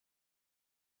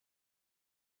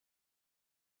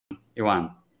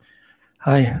Iwan.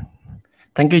 Hi,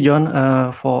 thank you, John,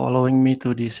 for allowing me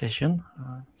to this session.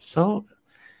 So,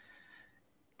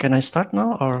 can I start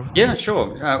now, or? Yeah,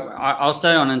 sure. I'll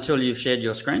stay on until you've shared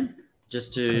your screen,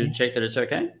 just to Okay. check that it's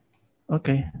okay.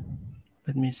 Okay,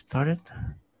 let me start it.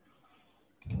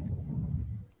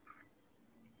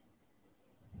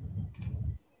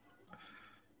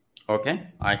 Okay,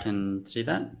 I can see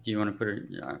that. Do you want to put it?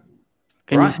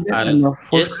 Can you Right. see it in the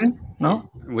full Yes, screen now?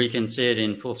 we can see it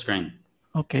in full screen.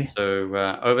 Okay. So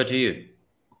over to you.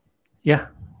 Yeah.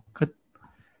 Good.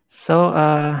 So,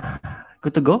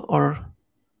 good to go, or?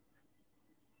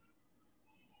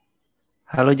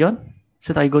 Hello, John.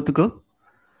 Should I go to go?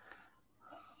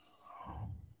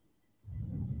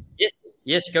 Yes,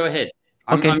 yes, go ahead.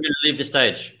 I'm Okay. going to leave the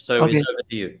stage, so it's Okay. over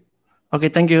to you. Okay.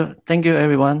 Thank you,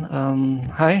 everyone.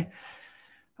 Hi.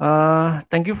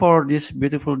 Thank you for this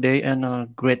beautiful day and a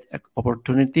great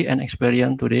opportunity and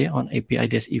experience today on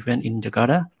Apidays event in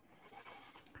Jakarta.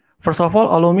 First of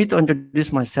all, allow me to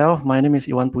introduce myself. My name is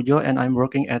Iwan Pujo, and I'm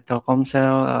working at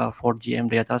Telkomsel for GM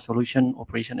Data Solution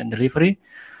Operation and Delivery.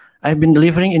 I've been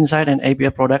delivering inside an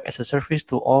API product as a service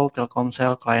to all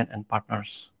Telkomsel client and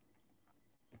partners.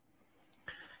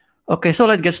 Okay, so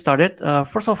let's get started.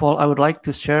 First of all, I would like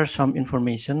to share some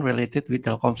information related with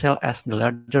Telkomsel as the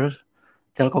largest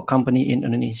telco company in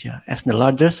Indonesia. As the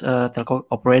largest telco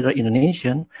operator in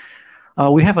Indonesia,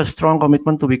 we have a strong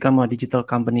commitment to become a digital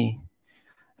company.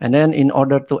 And then in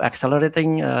order to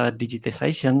accelerating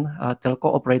digitization,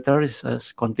 telco operators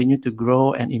continue to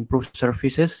grow and improve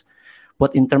services,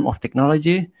 both in terms of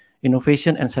technology,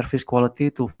 innovation, and service quality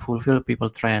to fulfill people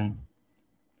trend.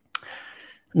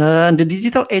 The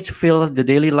digital age fills the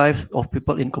daily lives of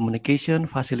people in communication,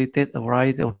 facilitate a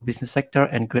variety of business sector,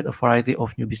 and create a variety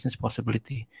of new business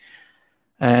possibility.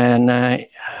 And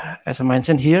as I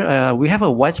mentioned here, we have a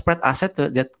widespread asset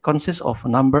that consists of a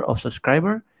number of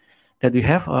subscribers that we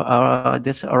have.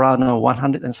 That's around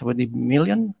 170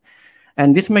 million.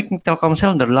 And this making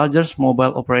Telkomsel the largest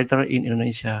mobile operator in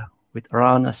Indonesia with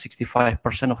around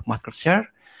 65% of market share.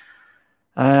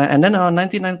 And then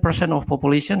 99% of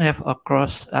population have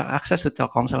access to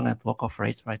Telkomsel network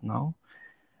coverage right now.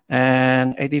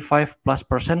 And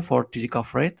 85+% for 3G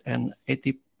coverage and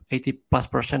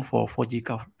 80+% for 4G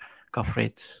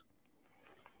coverage.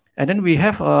 And then we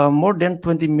have more than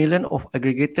 20 million of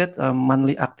aggregated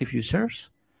monthly active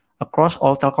users across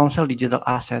all Telkomsel digital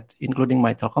assets, including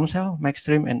My Telkomsel,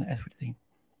 Maxstream, and everything.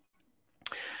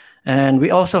 And we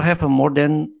also have more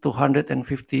than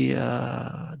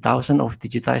 250,000 of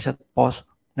digitized POS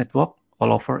network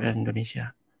all over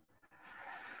Indonesia.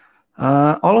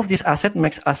 All of these assets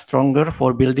makes us stronger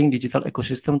for building digital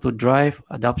ecosystem to drive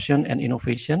adoption and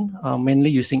innovation,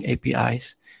 mainly using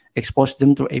APIs. Expose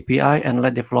them to API and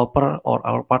let developer or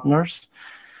our partners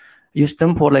use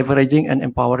them for leveraging and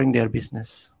empowering their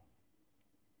business.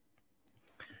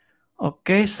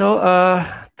 Okay, so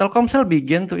Telkomsel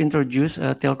began to introduce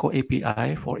Telco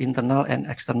API for internal and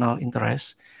external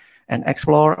interests and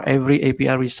explore every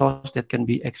API resource that can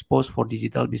be exposed for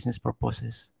digital business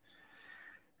purposes.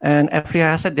 And every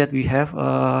asset that we have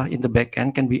in the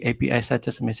backend can be APIs such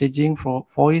as messaging,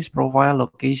 voice, profile,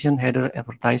 location, header,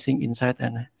 advertising, insight,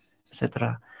 and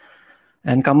etc.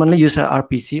 And commonly use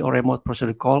RPC or remote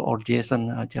procedure call or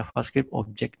JSON JavaScript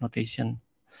object notation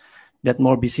that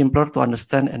more be simpler to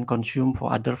understand and consume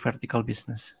for other vertical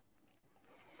business.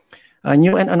 A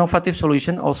new and innovative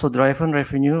solution also driven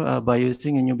revenue by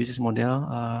using a new business model.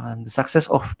 And the success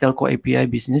of Telco API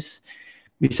business,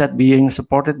 besides being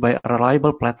supported by a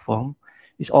reliable platform,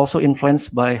 is also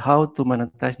influenced by how to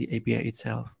monetize the API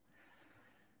itself.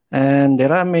 And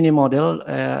there are many models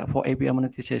for API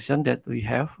monetization that we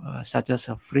have, such as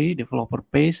a free developer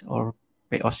pays or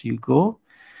pay as you go.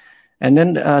 And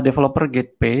then developer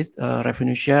get paid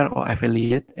revenue share or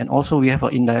affiliate. And also we have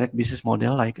an indirect business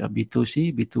model like a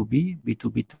B2C, B2B,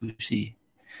 B2B2C.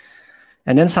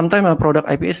 And then sometimes a product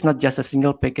API is not just a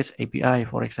single package API.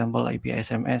 For example, API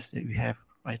SMS that we have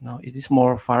right now. It is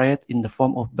more varied in the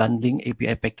form of bundling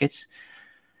API package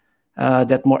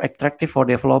that more attractive for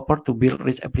developer to build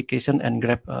rich application and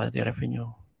grab the revenue.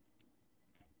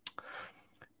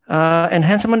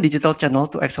 Enhancement digital channel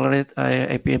to accelerate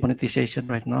API monetization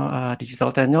right now.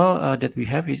 Digital channel that we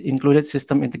have is included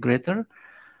system integrator,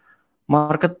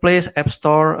 marketplace, app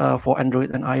store for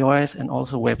Android and iOS, and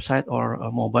also website or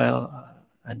mobile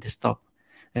and desktop.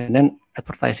 And then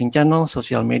advertising channel,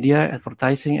 social media,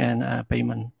 advertising, and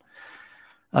payment.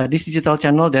 This digital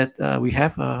channel that we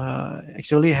have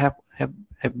actually have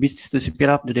business to speed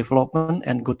up the development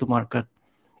and go to market.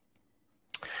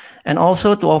 And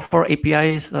also to offer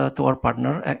APIs to our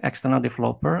partner, external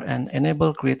developer, and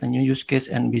enable create a new use case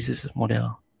and business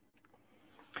model.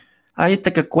 I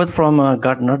take a quote from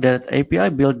Gartner that API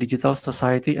build digital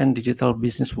society and digital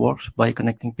business works by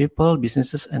connecting people,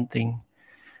 businesses, and things.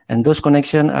 And those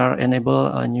connections are enable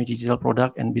a new digital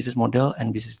product and business model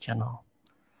and business channel.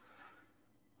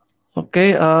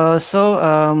 Okay,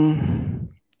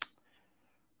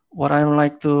 what I would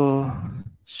like to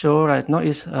show right now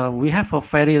is we have a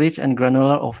very rich and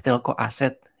granular of telco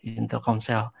asset in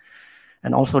Telkomsel,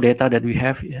 and also data that we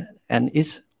have, and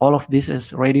all of this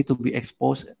is ready to be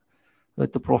exposed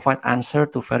to provide answer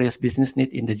to various business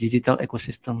needs in the digital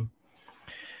ecosystem.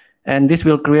 And this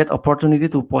will create opportunity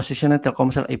to position a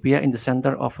Telkomsel API in the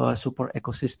center of a super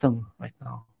ecosystem right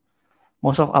now.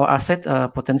 Most of our assets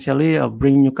potentially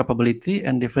bring new capability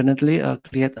and definitely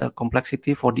create a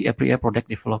complexity for the API product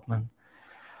development.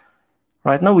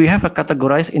 Right now, we have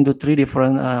categorized into 3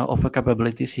 different of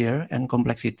capabilities here and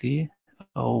complexity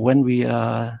when we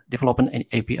develop an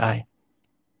API.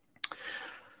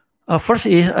 First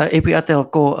is API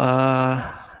telco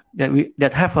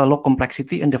that have a low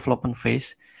complexity and development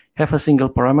phase, have a single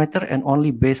parameter and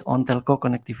only based on telco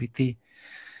connectivity.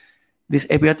 This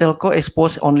API telco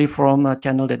exposed only from a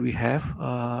channel that we have,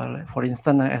 for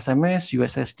instance, SMS,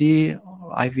 USSD,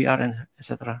 IVR, and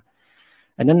etc.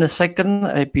 And then the second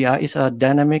API is a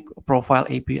dynamic profile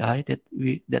API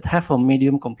that have a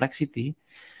medium complexity,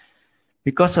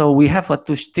 because we have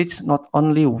to stitch not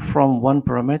only from one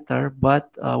parameter,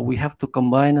 but we have to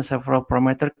combine several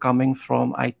parameters coming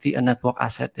from IT and network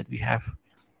asset that we have.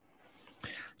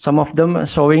 Some of them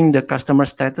showing the customer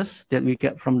status that we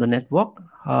get from the network.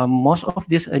 Most of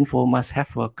this info must have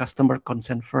a customer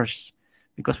consent first,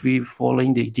 because we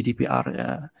following the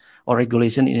GDPR or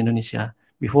regulation in Indonesia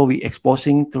before we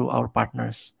exposing to our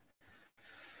partners.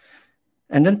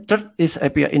 And then third is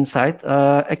API insight.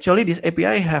 Actually, this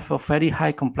API have a very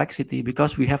high complexity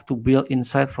because we have to build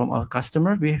insight from our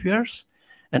customer behaviors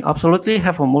and absolutely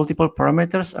have a multiple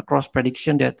parameters across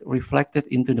prediction that reflected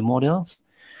into the models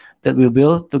that we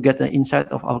build to get the insight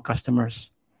of our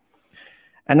customers.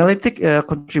 Analytics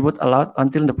contribute a lot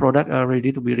until the product are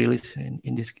ready to be released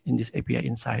in this API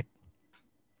insight.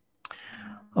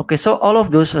 Okay, so all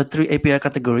of those 3 API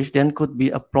categories then could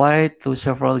be applied to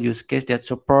several use cases that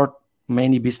support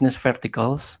many business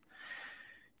verticals.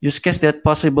 Use case that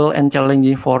possible and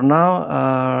challenging for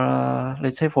now,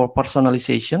 let's say for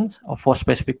personalization or for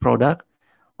specific product,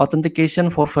 authentication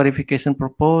for verification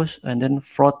purpose, and then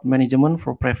fraud management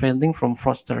for preventing from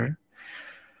fraudster,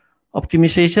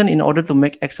 optimization in order to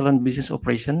make excellent business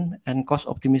operation, and cost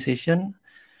optimization.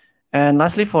 And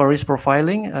lastly, for risk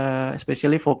profiling,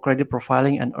 especially for credit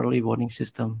profiling and early warning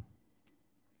system.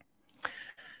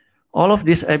 All of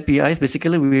these APIs,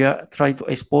 basically, we are trying to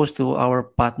expose to our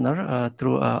partner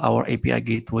through our API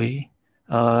gateway,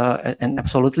 and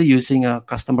absolutely using a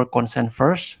customer consent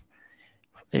first.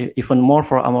 Even more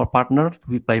for our partner,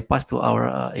 we bypass to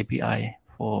our API.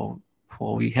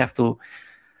 We have to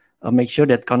make sure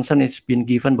that consent is being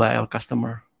given by our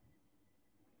customer.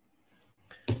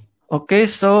 Okay,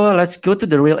 so let's go to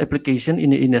the real application in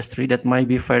the industry that might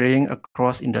be varying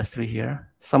across industry here.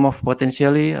 Some of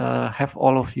potentially have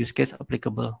all of use case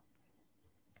applicable.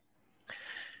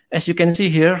 As you can see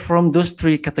here, from those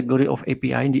 3 categories of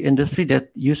API in the industry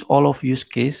that use all of use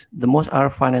case, the most are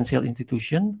financial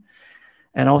institution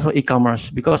and also e-commerce,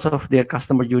 because of their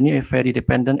customer journey is very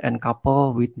dependent and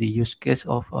coupled with the use case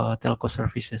of telco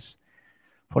services.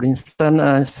 For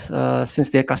instance, since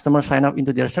their customers sign up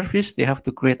into their service, they have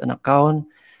to create an account,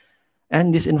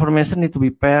 and this information need to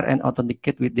be paired and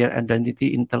authenticate with their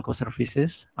identity in telco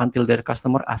services until their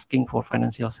customer asking for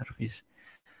financial service.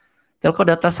 Telco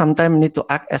data sometimes need to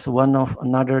act as one of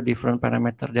another different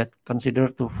parameter that consider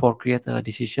for create a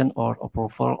decision or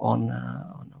approval on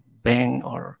a bank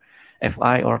or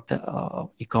FI or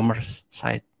e-commerce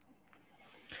site.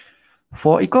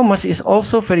 For e-commerce, is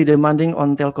also very demanding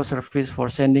on telco service for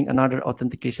sending another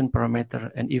authentication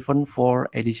parameter and even for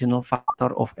additional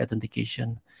factor of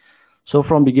authentication. So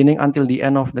from beginning until the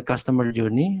end of the customer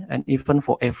journey, and even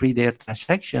for every their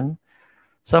transaction,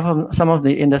 some of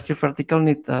the industry vertical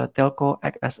need telco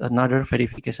act as another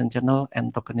verification channel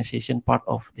and tokenization part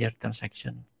of their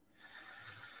transaction.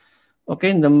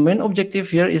 Okay, the main objective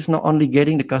here is not only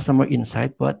getting the customer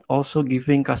insight, but also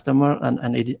giving customer an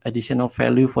additional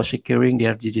value for securing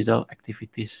their digital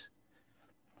activities.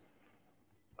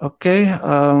 Okay,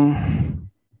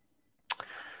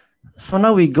 so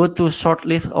now we go to short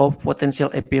list of potential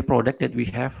API product that we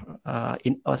have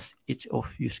in each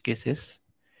of use cases.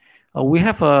 We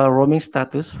have a roaming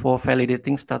status for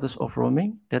validating status of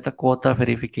roaming, data quota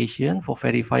verification for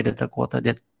verify data quota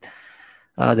that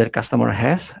their customer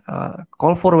has,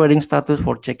 call forwarding status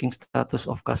for checking status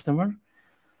of customer,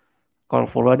 call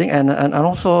forwarding, and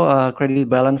also credit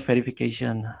balance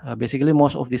verification. Basically,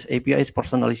 most of these APIs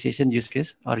personalization use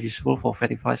cases are useful for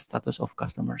verify status of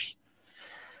customers.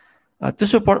 To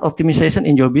support optimization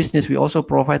in your business, we also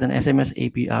provide an SMS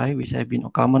API, which have been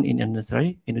common in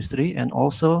industry, and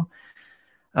also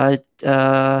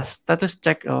status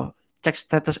check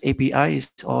status API is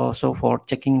also for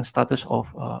checking status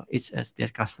of each as their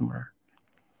customer.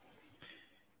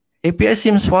 API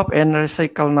SIM swap and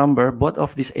recycle number, both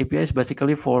of these APIs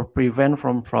basically for prevent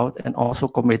from fraud and also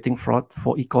combating fraud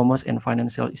for e-commerce and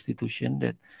financial institution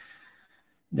that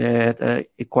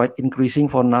is quite increasing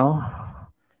for now,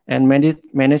 and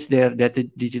manage their data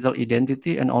digital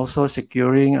identity and also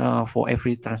securing for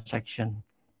every transaction.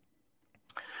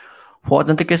 For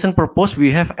authentication purpose,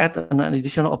 we have added an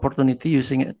additional opportunity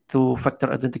using it to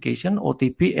factor authentication,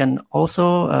 OTP, and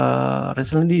also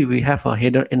recently we have a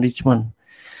header enrichment.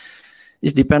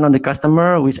 It depends on the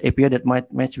customer which API that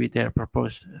might match with their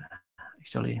purpose,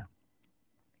 actually.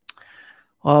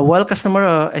 While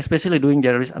customer especially doing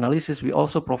their risk analysis, we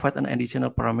also provide an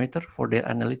additional parameter for their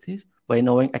analysis by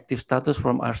knowing active status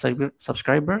from our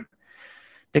subscriber.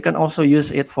 They can also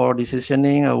use it for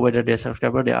decisioning whether their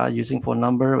subscriber they are using phone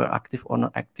number are active or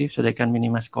not active, so they can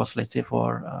minimize cost, let's say,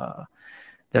 for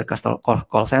their customer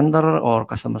call center or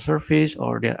customer service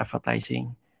or their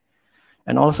advertising.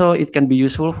 And also it can be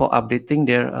useful for updating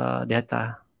their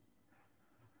data.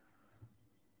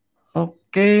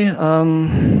 Okay,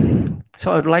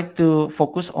 so I'd like to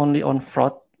focus only on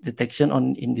fraud detection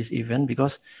in this event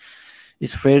because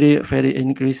it's very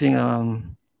increasing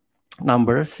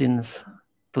number since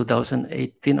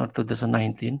 2018 or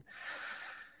 2019.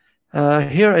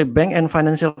 Here, a bank and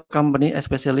financial company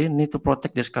especially need to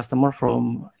protect their customer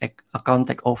from account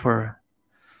takeover.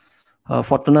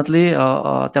 Fortunately,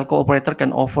 telco operator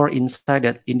can offer insight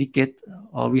that indicate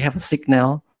we have a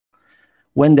signal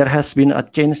when there has been a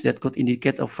change that could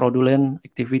indicate a fraudulent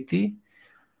activity.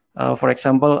 For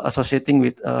example, associating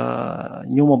with a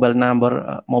new mobile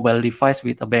number, mobile device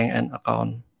with a bank and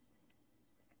account.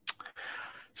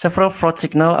 Several fraud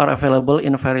signals are available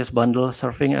in various bundles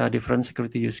serving a different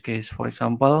security use case. For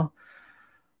example,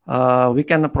 we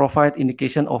can provide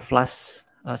indication of last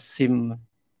SIM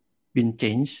been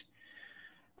changed,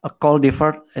 a call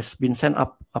deferred has been sent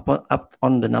up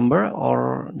on the number,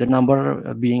 or the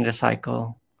number being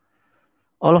recycled.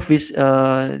 All of these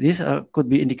could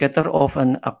be indicator of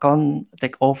an account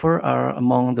takeover are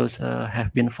among those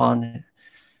have been found.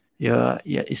 Yeah,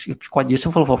 it's quite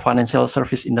useful for financial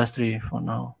service industry for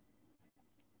now.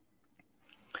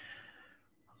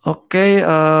 Okay,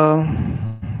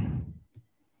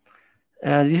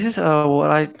 this is what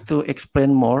I like to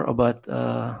explain more about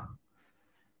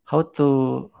how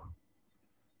to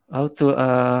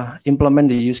implement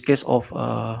the use case of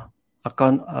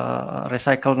account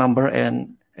recycle number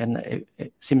and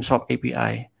SIM swap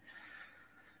API.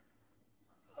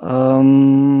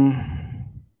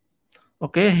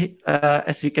 Okay,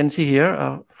 as you can see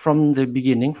here, from the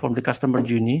beginning, from the customer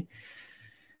journey,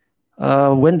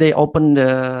 when they open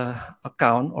the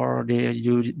account or they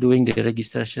doing the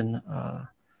registration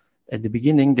at the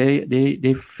beginning,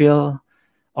 they fill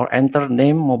or enter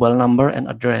name, mobile number, and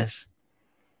address.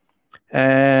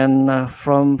 And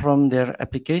from their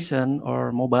application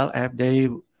or mobile app, the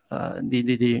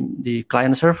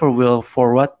client server will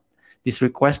forward this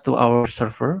request to our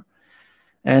server.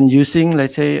 And using,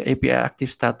 let's say, API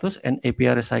active status and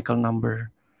API recycle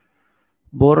number.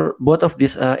 Both of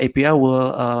these API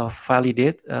will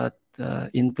validate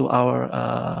into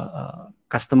our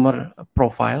customer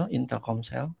profile in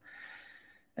Telkomsel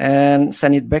and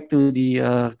send it back to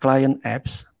the client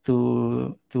apps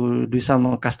to do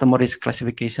some customer risk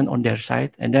classification on their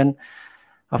side. And then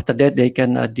after that, they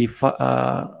can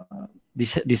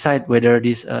decide whether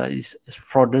this is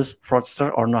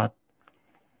fraudster or not.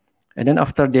 And then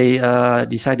after they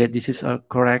decide that this is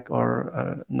correct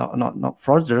or not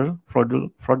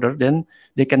frauder, then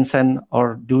they can send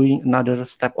or doing another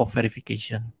step of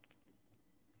verification.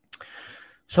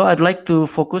 So I'd like to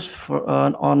focus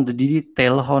on the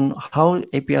detail on how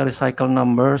API recycle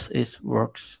numbers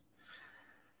works.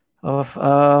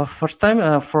 First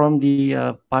time from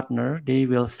the partner, they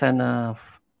will send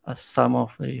some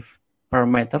of a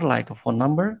parameter like a phone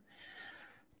number,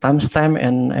 timestamp,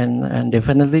 and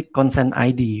definitely consent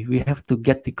ID. We have to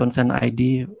get the consent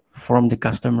ID from the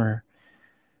customer.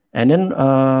 And then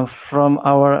from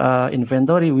our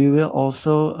inventory, we will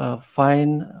also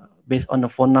find based on the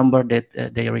phone number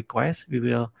that they request, we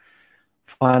will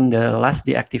find the last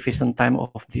deactivation time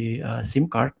of the SIM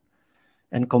card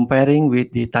and comparing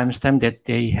with the timestamp that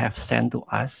they have sent to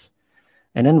us.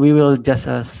 And then we will just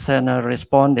send a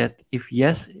response that if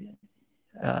yes,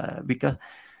 because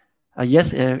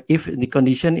yes, if the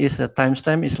condition is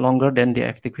timestamp is longer than the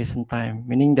activation time,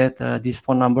 meaning that this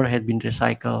phone number had been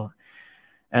recycled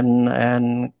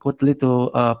and could lead to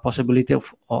possibility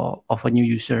of a new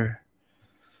user.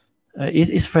 It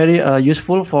is very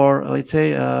useful for, let's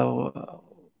say,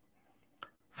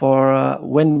 for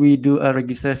when we do a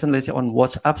registration, let's say on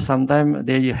WhatsApp, sometimes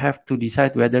they have to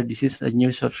decide whether this is a new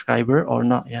subscriber or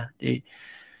not. Yeah, they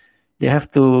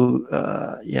have to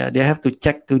they have to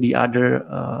check to the other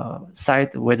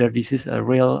site whether this is a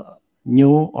real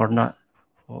new or not,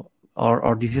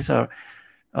 or this is a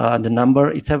the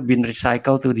number itself been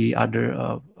recycled to the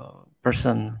other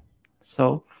person.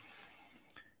 So,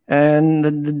 and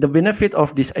the benefit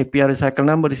of this API recycle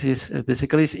number is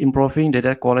basically improving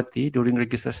data quality during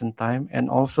registration time, and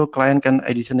also client can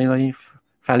additionally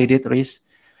validate risks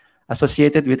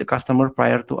associated with the customer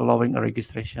prior to allowing a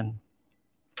registration.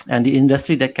 And the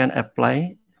industry that can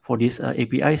apply for these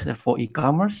APIs for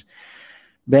e-commerce,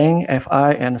 bank,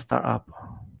 FI, and startup.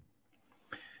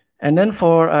 And then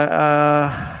for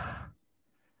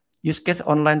use case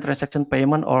online transaction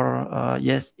payment, or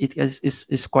yes, it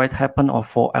is quite happen or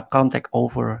for account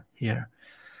takeover here.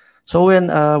 So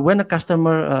when a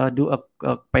customer do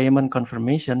a payment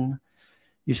confirmation,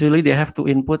 usually they have to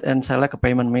input and select a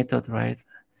payment method, right?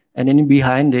 And then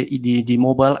behind the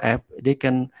mobile app, they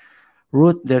can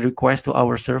route the request to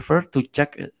our server to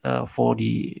check for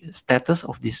the status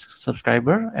of this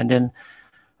subscriber, and then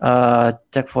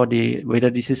check for whether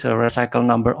this is a recycle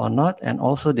number or not, and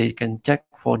also they can check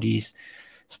for this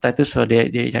status so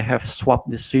they have swapped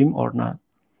the SIM or not.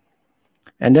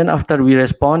 And then after we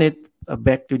respond it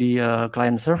back to the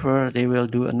client server, they will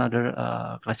do another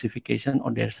classification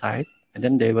on their side, and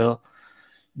then they will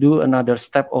do another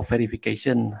step of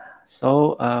verification.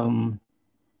 So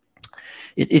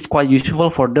it is quite useful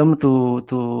for them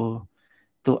to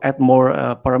add more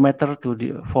parameter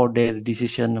for their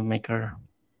decision maker.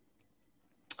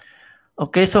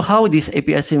 Okay, so how this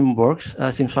API SIM works,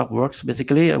 SIM swap works,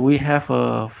 basically we have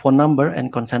a phone number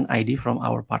and consent ID from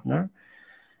our partner,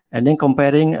 and then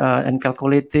comparing and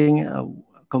calculating,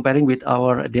 comparing with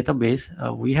our database,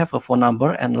 we have a phone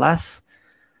number and last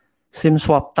SIM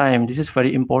swap time. This is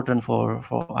very important for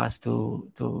us to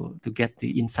get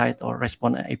the insight or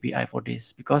respond API for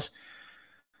this, because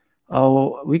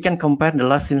we can compare the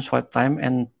last SIM swap time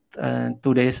and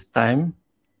today's time,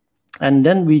 and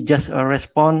then we just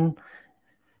respond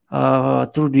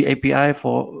through the API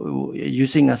for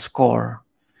using a score.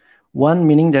 One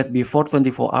meaning that before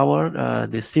 24 hours,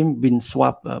 the SIM been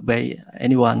swapped by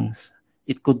anyone.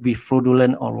 It could be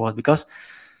fraudulent or what, because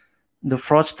the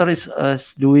fraudster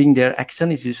is doing their action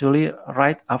is usually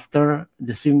right after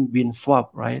the SIM been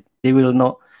swapped, right? They will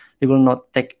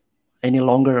not take any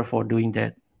longer for doing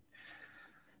that.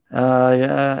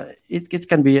 It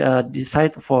can be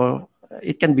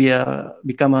it can be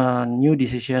become a new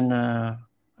decision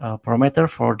parameter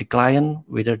for the client,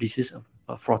 whether this is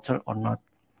a fraudster or not.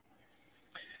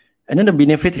 And then the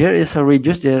benefit here is to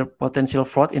reduce their potential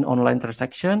fraud in online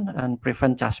transaction and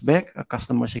prevent chargeback,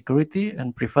 customer security,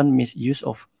 and prevent misuse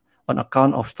on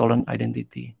account of stolen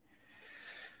identity.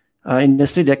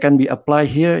 Industry that can be applied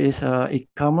here is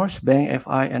e-commerce, bank,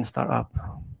 FI, and startup.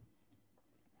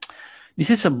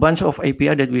 This is a bunch of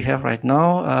API that we have right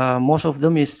now. Most of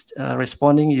them is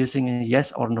responding using a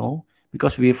yes or no,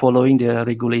 because we're following the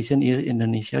regulation here in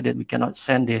Indonesia that we cannot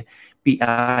send the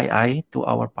PII to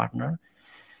our partner.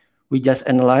 We just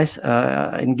analyze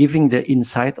and giving the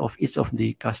insight of each of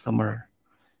the customer.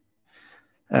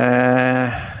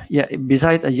 Yeah,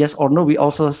 besides a yes or no, we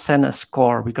also send a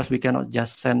score, because we cannot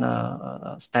just send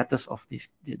a status of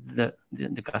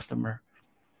the customer.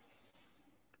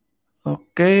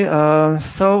 Okay,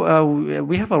 so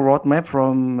we have a roadmap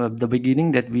from the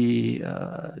beginning that we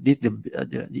did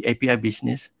the API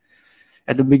business.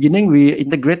 At the beginning, we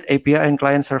integrate API and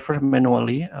client server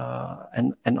manually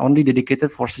and only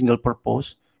dedicated for single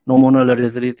purpose, no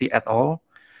modularity at all.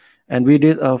 And we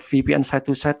did a VPN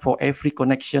site-to-site for every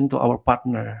connection to our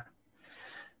partner.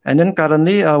 And then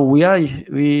currently,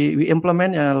 we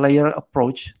implement a layer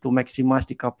approach to maximize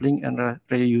the coupling and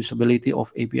reusability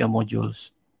of API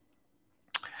modules.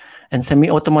 And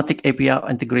semi-automatic API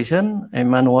integration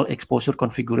and manual exposure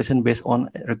configuration based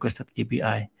on requested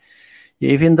API.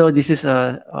 Even though this is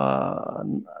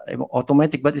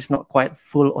automatic, but it's not quite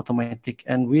full automatic,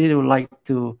 and we would like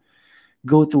to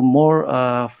go to more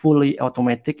fully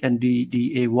automatic and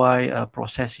DIY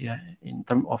process, yeah, in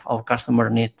terms of our customer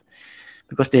need,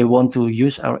 because they want to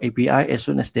use our API as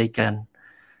soon as they can.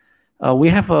 We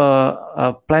have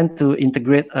a plan to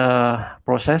integrate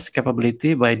process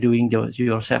capability by doing the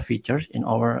yourself features in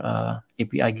our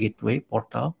API gateway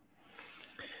portal.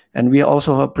 And we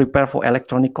also prepare for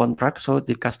electronic contract, so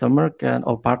the customer can,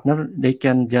 or partner, they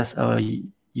can just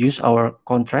use our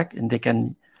contract, and they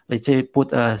can, let's say,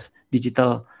 put a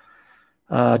digital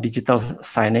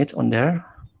signage on there.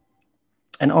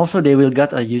 And also they will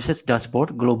get a usage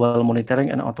dashboard, global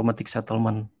monitoring, and automatic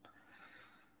settlement.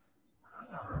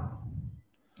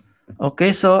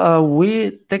 Okay, so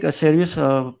we take a serious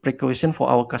precaution for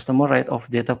our customer right of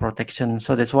data protection.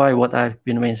 So that's why what I've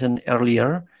been mentioned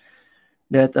earlier,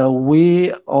 that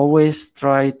we always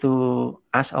try to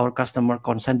ask our customer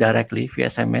consent directly via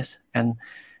SMS, and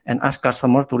ask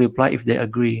customer to reply if they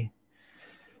agree.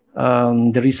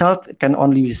 The result can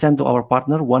only be sent to our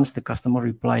partner once the customer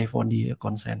reply for the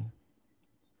consent.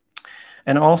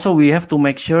 And also we have to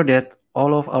make sure that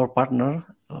all of our partners,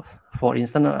 for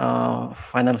instance,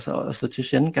 financial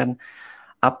institution, can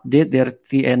update their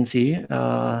TNC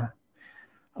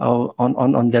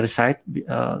on their site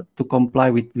to comply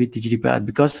with the GDPR,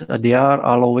 because they are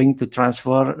allowing to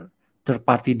transfer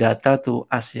third-party data to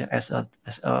us, yeah, as a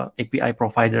API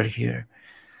provider here.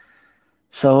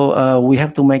 So we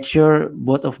have to make sure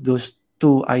both of those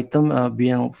two items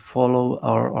being followed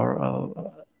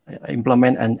or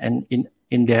implement and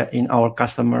in our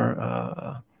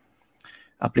customer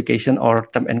application or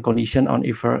term and condition on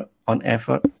even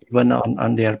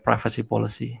on their privacy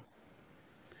policy.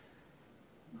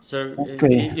 So,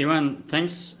 okay. Iwan,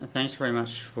 thanks very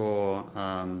much for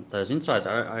those insights.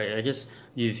 I guess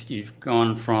you've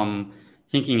gone from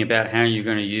thinking about how you're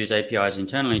going to use APIs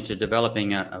internally to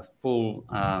developing a full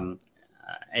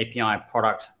API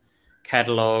product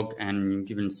catalog, and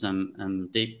given some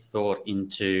deep thought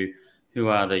into who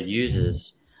are the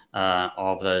users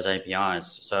of those APIs.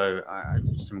 So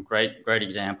some great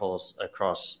examples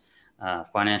across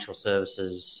financial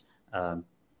services,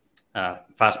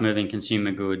 fast-moving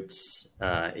consumer goods,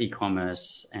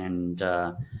 e-commerce, and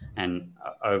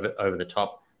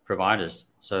over-the-top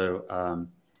providers. So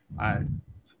I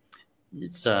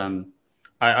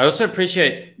also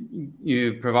appreciate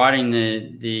you providing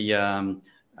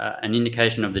an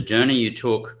indication of the journey you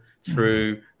took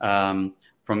through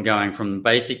from going from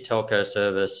basic telco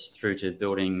service through to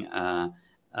building a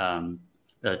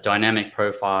dynamic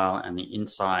profile and the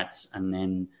insights, and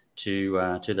then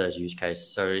to those use cases.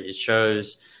 So it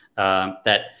shows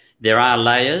that there are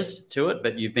layers to it,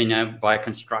 but you've been able, by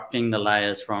constructing the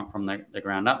layers from the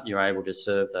ground up, you're able to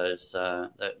serve those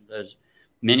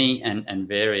many and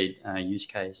varied use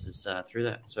cases through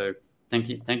that. So thank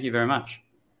you very much.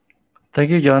 Thank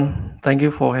you, John. Thank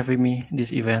you for having me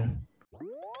this event.